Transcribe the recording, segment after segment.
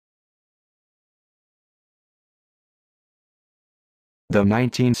The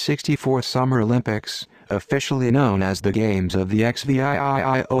 1964 Summer Olympics, officially known as the Games of the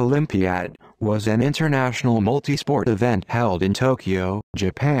XVIII Olympiad, was an international multi-sport event held in Tokyo,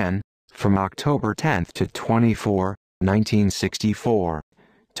 Japan, from October 10 to 24, 1964.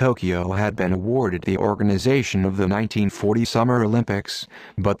 Tokyo had been awarded the organization of the 1940 Summer Olympics,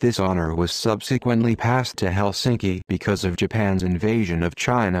 but this honor was subsequently passed to Helsinki because of Japan's invasion of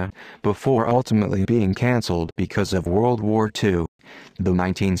China, before ultimately being cancelled because of World War II. The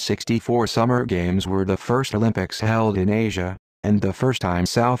 1964 Summer Games were the first Olympics held in Asia, and the first time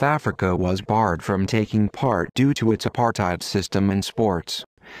South Africa was barred from taking part due to its apartheid system in sports.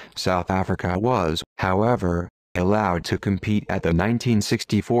 South Africa was, however, allowed to compete at the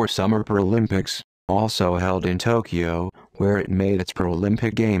 1964 Summer Paralympics, also held in Tokyo, where it made its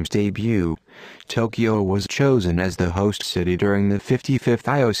Paralympic Games debut. Tokyo was chosen as the host city during the 55th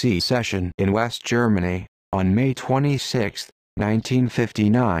IOC session in West Germany, on May 26,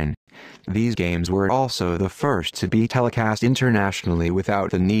 1959. These games were also the first to be telecast internationally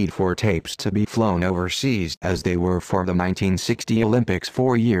without the need for tapes to be flown overseas as they were for the 1960 Olympics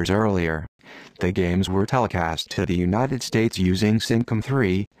 4 years earlier. The games were telecast to the United States using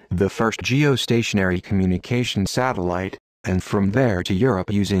Syncom-3, the first geostationary communication satellite, and from there to Europe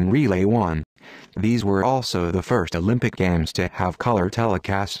using Relay 1. These were also the first Olympic Games to have color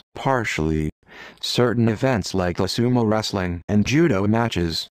telecasts, partially. Certain events like the sumo wrestling and judo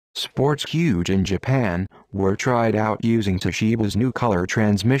matches, sports huge in Japan, were tried out using Toshiba's new color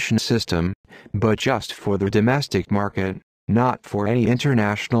transmission system, but just for the domestic market, not for any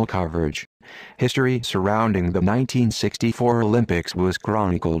international coverage. History surrounding the 1964 Olympics was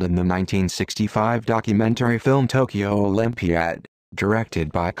chronicled in the 1965 documentary film Tokyo Olympiad,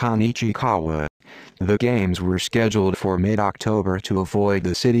 directed by Konichi Kawa. The games were scheduled for mid-October to avoid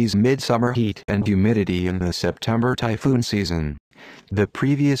the city's midsummer heat and humidity in the September typhoon season. The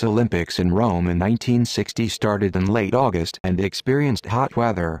previous Olympics in Rome in 1960 started in late August and experienced hot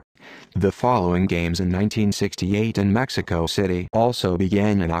weather. The following games in 1968 in Mexico City also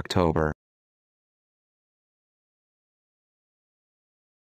began in October.